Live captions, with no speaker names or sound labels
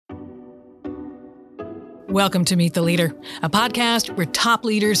Welcome to Meet the Leader, a podcast where top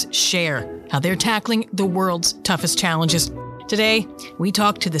leaders share how they're tackling the world's toughest challenges. Today, we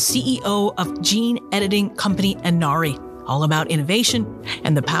talk to the CEO of gene editing company Inari, all about innovation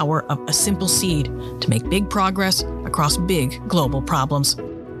and the power of a simple seed to make big progress across big global problems.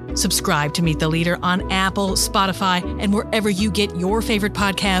 Subscribe to Meet the Leader on Apple, Spotify, and wherever you get your favorite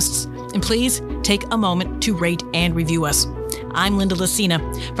podcasts. And please take a moment to rate and review us. I'm Linda Lucina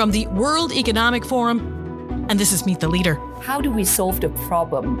from the World Economic Forum, and this is Meet the Leader. How do we solve the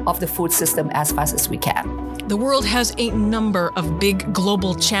problem of the food system as fast as we can? The world has a number of big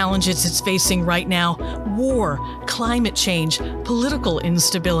global challenges it's facing right now. War, climate change, political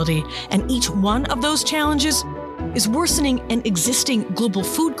instability, and each one of those challenges is worsening an existing global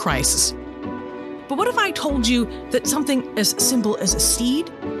food crisis. But what if I told you that something as simple as a seed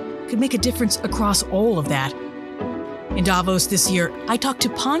could make a difference across all of that? In Davos this year, I talked to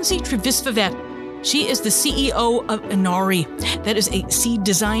Ponsi Trivisvavet. She is the CEO of Inari. That is a seed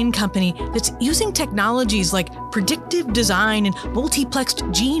design company that's using technologies like predictive design and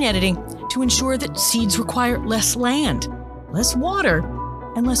multiplexed gene editing to ensure that seeds require less land, less water,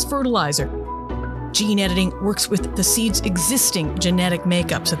 and less fertilizer. Gene editing works with the seed's existing genetic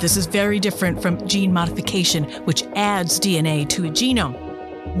makeup, so this is very different from gene modification, which adds DNA to a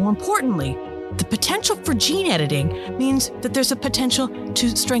genome. More importantly, the potential for gene editing means that there's a potential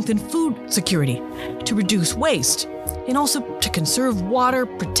to strengthen food security, to reduce waste, and also to conserve water,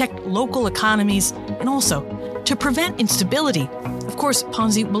 protect local economies, and also to prevent instability. Of course,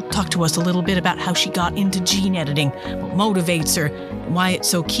 Ponsi will talk to us a little bit about how she got into gene editing, what motivates her, and why it's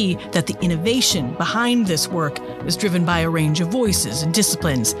so key that the innovation behind this work is driven by a range of voices and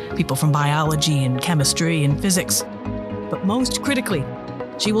disciplines, people from biology and chemistry and physics. But most critically,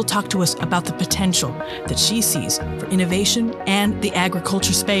 she will talk to us about the potential that she sees for innovation and the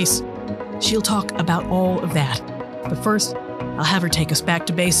agriculture space. She'll talk about all of that. But first, I'll have her take us back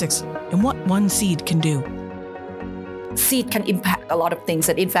to basics and what one seed can do. Seed can impact a lot of things.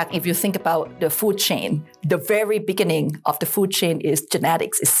 And in fact, if you think about the food chain, the very beginning of the food chain is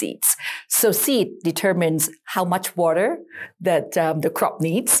genetics, is seeds. So seed determines how much water that the crop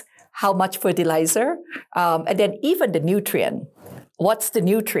needs, how much fertilizer, and then even the nutrient. What's the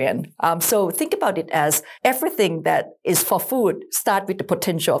nutrient? So think about it as everything that is for food start with the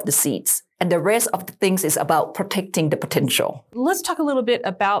potential of the seeds. And the rest of the things is about protecting the potential. Let's talk a little bit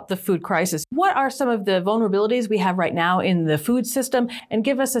about the food crisis. What are some of the vulnerabilities we have right now in the food system? And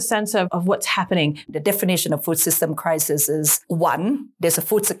give us a sense of what's happening. The definition of food system crisis is one, there's a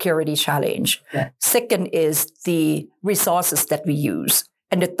food security challenge. Yeah. Second is the resources that we use.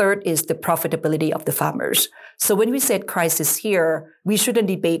 And the third is the profitability of the farmers. So when we said crisis here, we shouldn't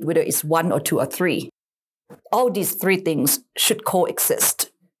debate whether it's one or two or three. All these three things should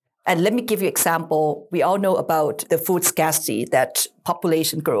coexist. And let me give you an example. We all know about the food scarcity, that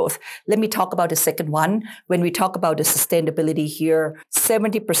population growth. Let me talk about the second one. When we talk about the sustainability here,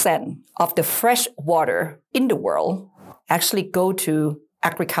 70% of the fresh water in the world actually go to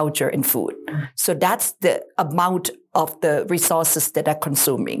agriculture and food. So that's the amount of the resources that are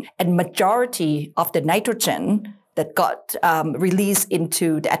consuming. And majority of the nitrogen that got released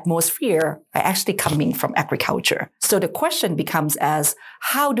into the atmosphere are actually coming from agriculture. So the question becomes as,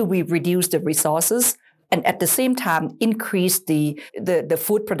 how do we reduce the resources and at the same time increase the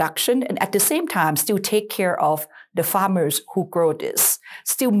food production and at the same time still take care of the farmers who grow this,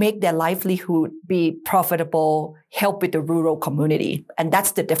 still make their livelihood be profitable, help with the rural community. And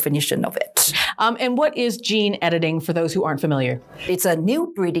that's the definition of it. And what is gene editing for those who aren't familiar? It's a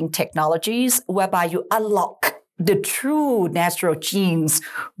new breeding technologies whereby you unlock the true natural genes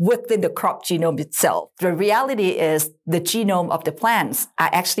within the crop genome itself. The reality is the genome of the plants are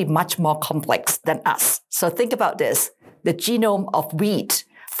actually much more complex than us. So think about this. The genome of wheat,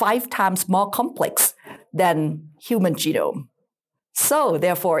 5 times more complex than human genome. So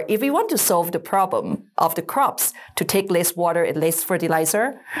therefore, if we want to solve the problem of the crops to take less water and less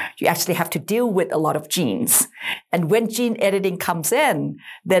fertilizer, you actually have to deal with a lot of genes. And when gene editing comes in,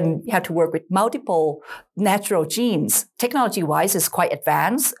 then you have to work with multiple natural genes. Technology-wise, it's quite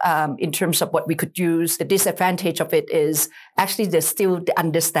advanced in terms of what we could use. The disadvantage of it is actually there's still the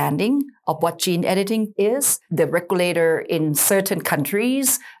understanding of what gene editing is. The regulator in certain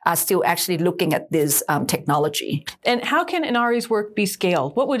countries are still actually looking at this technology. And how can Inari's work be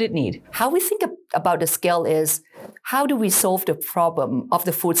scaled? What would it need? How we think about the scale is, how do we solve the problem of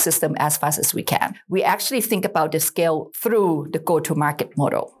the food system as fast as we can? We actually think about the scale through the go-to-market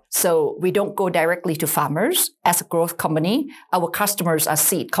model. So we don't go directly to farmers. As a growth company, our customers are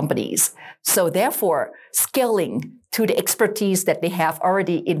seed companies. So therefore, scaling to the expertise that they have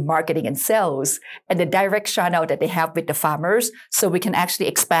already in marketing and sales and the direct channel that they have with the farmers, so we can actually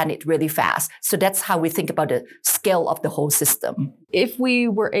expand it really fast. So that's how we think about the scale of the whole system. If we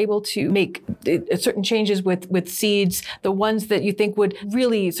were able to make certain changes with seeds, the ones that you think would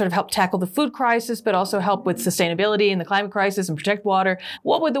really sort of help tackle the food crisis, but also help with sustainability and the climate crisis and protect water,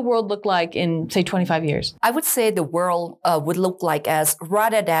 what would the world look like in, say, 25 years? I would say the world would look like as,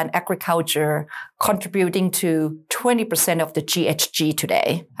 rather than agriculture contributing to 20% of the GHG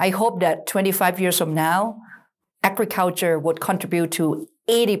today, I hope that 25 years from now, agriculture would contribute to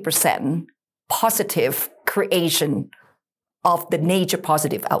 80% positive creation of the nature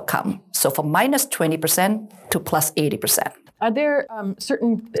positive outcome. So from minus 20% to plus 80%. Are there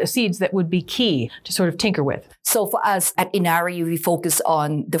certain seeds that would be key to sort of tinker with? So for us at Inari, we focus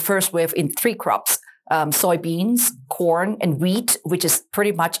on the first wave in 3 crops. Soybeans, corn, and wheat, which is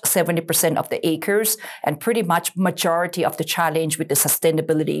pretty much 70% of the acres and pretty much majority of the challenge with the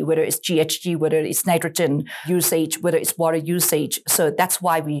sustainability, whether it's GHG, whether it's nitrogen usage, whether it's water usage. So that's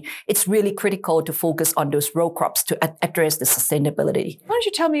why it's really critical to focus on those row crops to address the sustainability. Why don't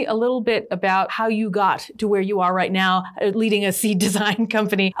you tell me a little bit about how you got to where you are right now, leading a seed design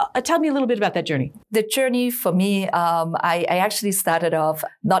company? Tell me a little bit about that journey. The journey for me, I actually started off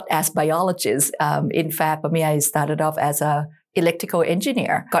not as biologist. In fact, for me, I started off as a electrical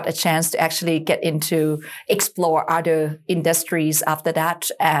engineer. Got a chance to actually get into explore other industries after that.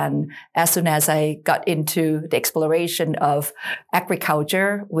 And as soon as I got into the exploration of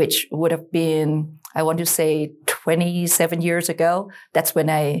agriculture, which would have been, I want to say 27 years ago, that's when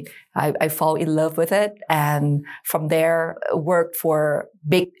I fall in love with it. And from there, worked for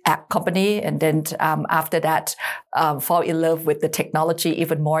big ag company. And then after that, fall in love with the technology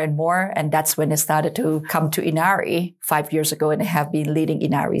even more and more. And that's when I started to come to Inari 5 years ago, and I have been leading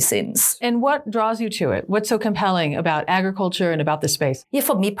Inari since. And what draws you to it? What's so compelling about agriculture and about the space? Yeah,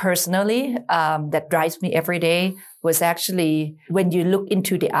 for me personally, that drives me every day was actually when you look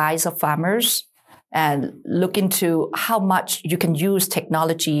into the eyes of farmers and look into how much you can use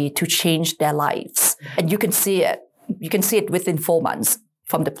technology to change their lives. And you can see it. You can see it within 4 months.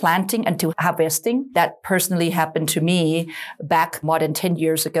 From the planting until harvesting. That personally happened to me back more than 10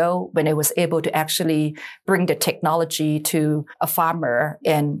 years ago when I was able to actually bring the technology to a farmer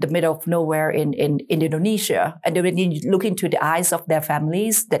in the middle of nowhere in Indonesia. And then when you look into the eyes of their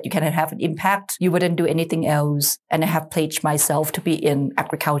families that you can have an impact, you wouldn't do anything else. And I have pledged myself to be in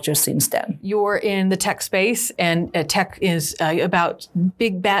agriculture since then. You're in the tech space, and tech is about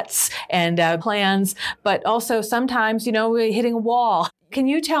big bets and plans, but also sometimes, hitting a wall. Can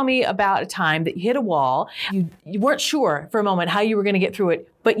you tell me about a time that you hit a wall, you weren't sure for a moment how you were going to get through it,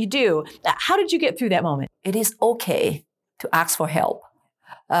 but you do? How did you get through that moment? It is okay to ask for help.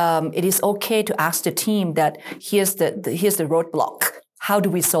 It is okay to ask the team that here's the roadblock. How do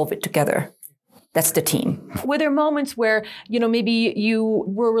we solve it together? That's the team. Were there moments where, maybe you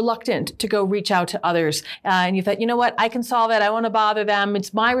were reluctant to go reach out to others and you thought, you know what, I can solve it. I want to bother them.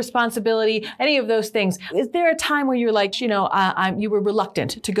 It's my responsibility. Any of those things. Is there a time where you're like, you were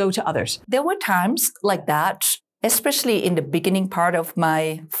reluctant to go to others? There were times like that, especially in the beginning part of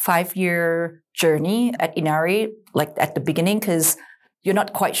my 5-year journey at Inari, like at the beginning, because you're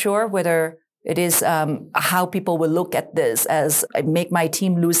not quite sure whether it is how people will look at this as I make my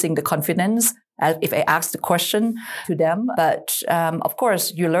team losing the confidence if I ask the question to them. But of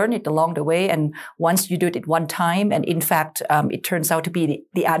course, you learn it along the way. And once you do it one time, and in fact, it turns out to be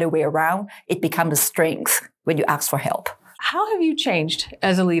the other way around, it becomes a strength when you ask for help. How have you changed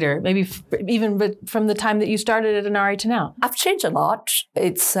as a leader? Maybe even from the time that you started at Inari to now? I've changed a lot.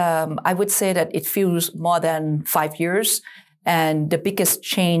 It's I would say that it feels more than 5 years. And the biggest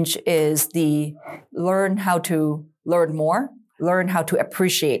change is the learn how to learn more, learn how to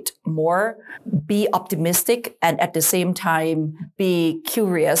appreciate more, be optimistic, and at the same time, be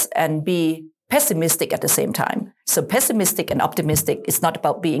curious and be pessimistic at the same time. So pessimistic and optimistic is not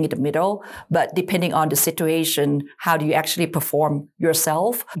about being in the middle, but depending on the situation, how do you actually perform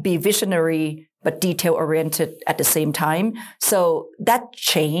yourself? Be visionary, but detail-oriented at the same time. So that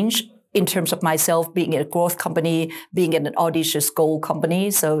change in terms of myself being in a growth company, being in an audacious goal company.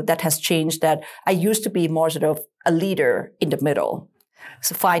 So that has changed that I used to be more sort of a leader in the middle.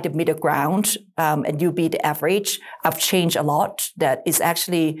 So find the middle ground and you be the average. I've changed a lot. That is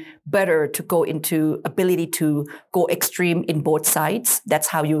actually better to go into ability to go extreme in both sides. That's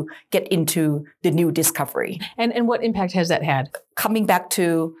how you get into the new discovery. And what impact has that had? Coming back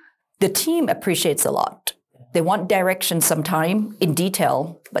to the team appreciates a lot. They want direction sometime in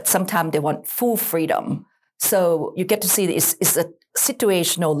detail, but sometimes they want full freedom. So you get to see it's a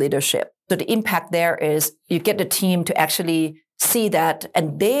situational leadership. So the impact there is you get the team to actually see that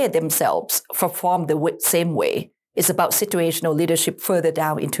and they themselves perform the same way. It's about situational leadership further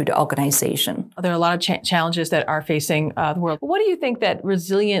down into the organization. There are a lot of challenges that are facing the world. What do you think that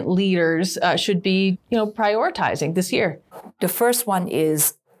resilient leaders should be, prioritizing this year? The first one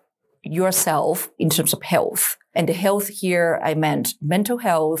is yourself in terms of health. And the health here, I meant mental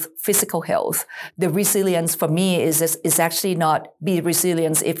health, physical health. The resilience for me is actually not be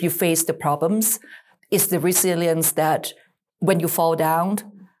resilience if you face the problems. It's the resilience that when you fall down,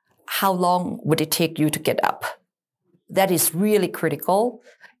 how long would it take you to get up? That is really critical.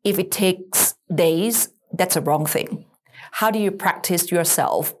 If it takes days, that's a wrong thing. How do you practice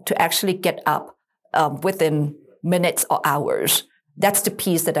yourself to actually get up within minutes or hours? That's the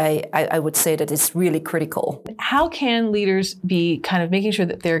piece that I would say that is really critical. How can leaders be kind of making sure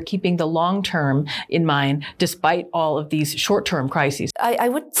that they're keeping the long term in mind despite all of these short-term crises? I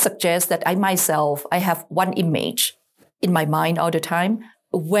would suggest that I have one image in my mind all the time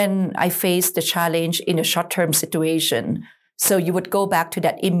when I face the challenge in a short-term situation. So you would go back to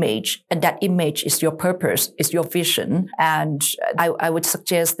that image, and that image is your purpose, is your vision. And I would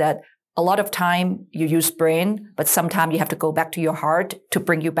suggest that a lot of time you use brain, but sometimes you have to go back to your heart to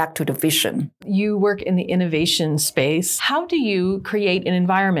bring you back to the vision. You work in the innovation space. How do you create an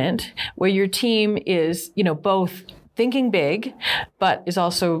environment where your team is, both thinking big, but is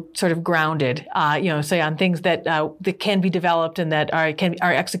also sort of grounded, say on things that can be developed and that are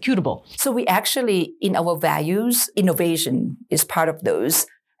executable? So we actually, in our values, innovation is part of those.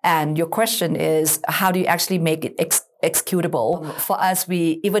 And your question is, how do you actually make it executable? For us,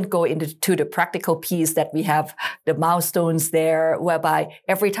 we even go into the practical piece that we have the milestones there, whereby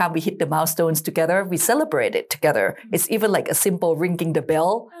every time we hit the milestones together, we celebrate it together. It's even like a simple ringing the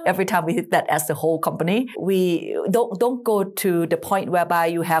bell every time we hit that as the whole company. We don't go to the point whereby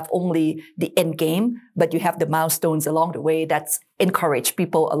you have only the end game, but you have the milestones along the way that's encourage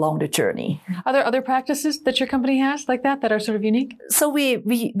people along the journey. Are there other practices that your company has like that are sort of unique? So we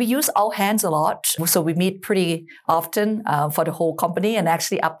use all hands a lot. So we meet pretty often for the whole company and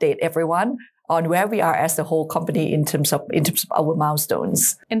actually update everyone on where we are as the whole company in terms of our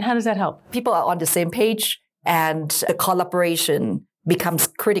milestones. And how does that help? People are on the same page and the collaboration becomes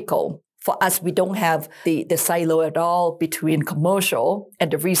critical. For us, we don't have the silo at all between commercial and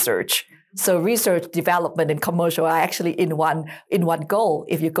the research. So research, development, and commercial are actually in one goal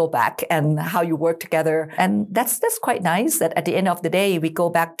if you go back and how you work together. And that's quite nice that at the end of the day, we go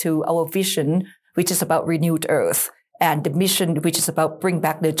back to our vision, which is about renewed earth, and the mission, which is about bring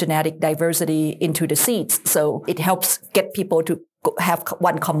back the genetic diversity into the seeds. So it helps get people to have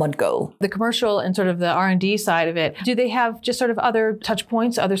one common goal. The commercial and sort of the R&D side of it, do they have just sort of other touch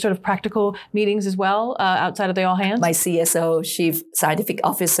points, other sort of practical meetings as well outside of the all hands? My CSO, Chief Scientific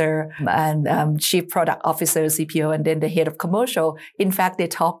Officer, and Chief Product Officer, CPO, and then the head of commercial. In fact, they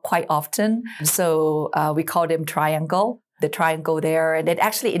talk quite often. So we call them triangle. The triangle there. And then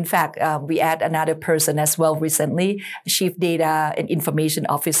actually, in fact, we add another person as well recently, Chief Data and Information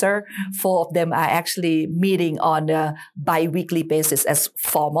Officer. 4 of them are actually meeting on a bi-weekly basis as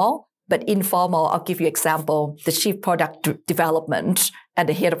formal. But informal, I'll give you an example. The Chief Product Development and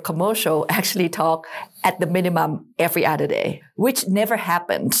the head of commercial actually talk at the minimum every other day, which never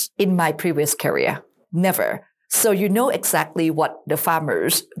happened in my previous career. Never. So you know exactly what the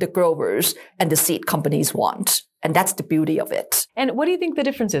farmers, the growers, and the seed companies want. And that's the beauty of it. And what do you think the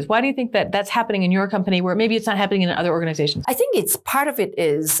difference is? Why do you think that that's happening in your company where maybe it's not happening in other organizations? I think it's part of it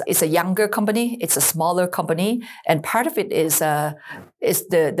is it's a younger company, it's a smaller company, and part of it is the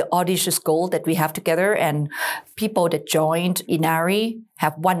audacious goal that we have together. And people that joined Inari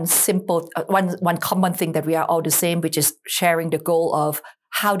have one common thing that we are all the same, which is sharing the goal of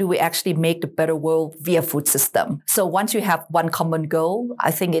how do we actually make the better world via food system? So once you have one common goal, I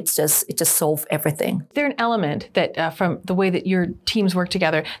think it just solves everything. Is there an element that from the way that your teams work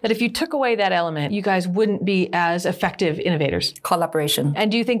together, that if you took away that element, you guys wouldn't be as effective innovators? Collaboration. And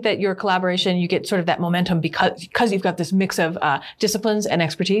do you think that your collaboration, you get sort of that momentum because you've got this mix of disciplines and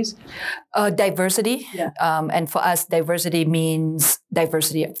expertise? Diversity. Yeah. And for us, diversity means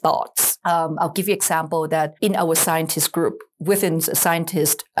diversity of thoughts. I'll give you an example that in our scientist group, within a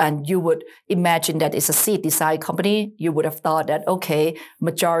scientist, and you would imagine that it's a seed design company, you would have thought that, okay,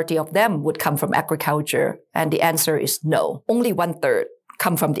 majority of them would come from agriculture. And the answer is no. Only 1/3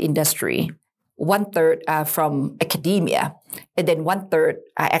 come from the industry. 1/3 are from academia, and then 1/3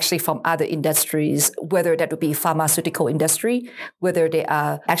 are actually from other industries, whether that would be pharmaceutical industry, whether they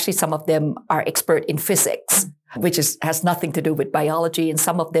are actually some of them are expert in physics, which has nothing to do with biology, and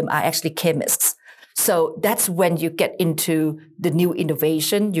some of them are actually chemists. So that's when you get into the new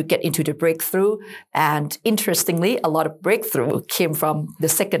innovation, you get into the breakthrough. And interestingly, a lot of breakthrough came from the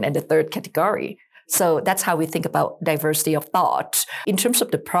second and the third category. So that's how we think about diversity of thought. In terms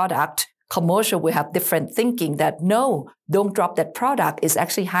of the product, commercial, we have different thinking that no, don't drop that product is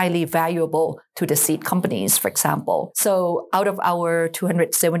actually highly valuable to the seed companies, for example. So out of our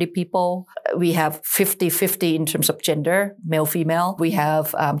 270 people, we have 50-50 in terms of gender, male, female. We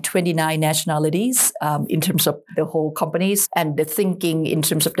have 29 nationalities in terms of the whole companies. And the thinking in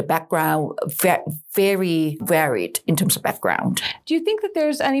terms of the background, very varied in terms of background. Do you think that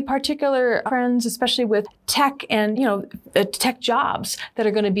there's any particular trends, especially with tech and, tech jobs that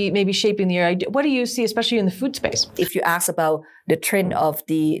are going to be maybe shaping the area? What do you see, especially in the food space? If you ask about the trend of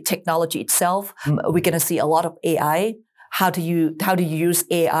the technology itself, we're going to see a lot of AI. How do you use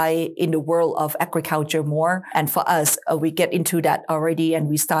AI in the world of agriculture more? And for us, we get into that already, and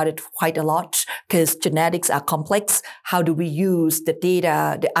we started quite a lot because genetics are complex. How do we use the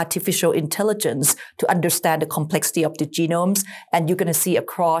data, the artificial intelligence to understand the complexity of the genomes? And you're going to see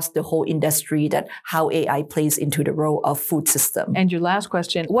across the whole industry that how AI plays into the role of food system. And your last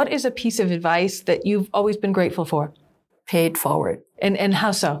question, what is a piece of advice that you've always been grateful for? Pay it forward. And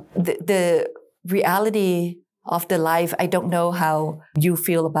how so? The reality of the life, I don't know how you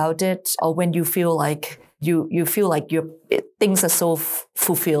feel about it, or when you feel like you feel like things are so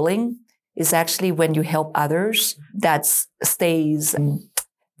fulfilling, is actually when you help others. That stays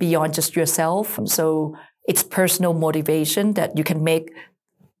beyond just yourself. So it's personal motivation that you can make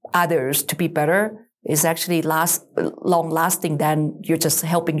others to be better is actually long lasting than you're just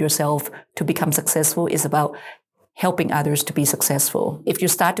helping yourself to become successful. Is about helping others to be successful. If you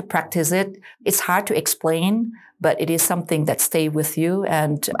start to practice it, it's hard to explain, but it is something that stays with you.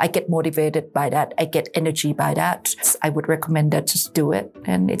 And I get motivated by that. I get energy by that. I would recommend that just do it.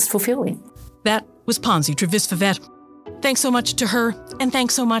 And it's fulfilling. That was Ponsi Trivisvavet. Thanks so much to her, and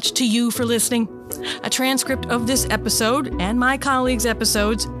thanks so much to you for listening. A transcript of this episode and my colleagues'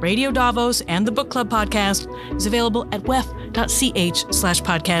 episodes, Radio Davos and the Book Club podcast, is available at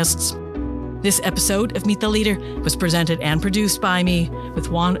wef.ch/podcasts. This episode of Meet the Leader was presented and produced by me, with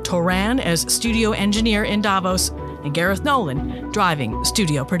Juan Toran as studio engineer in Davos and Gareth Nolan driving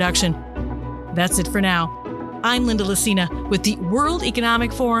studio production. That's it for now. I'm Linda Lucina with the World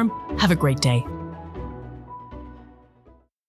Economic Forum. Have a great day.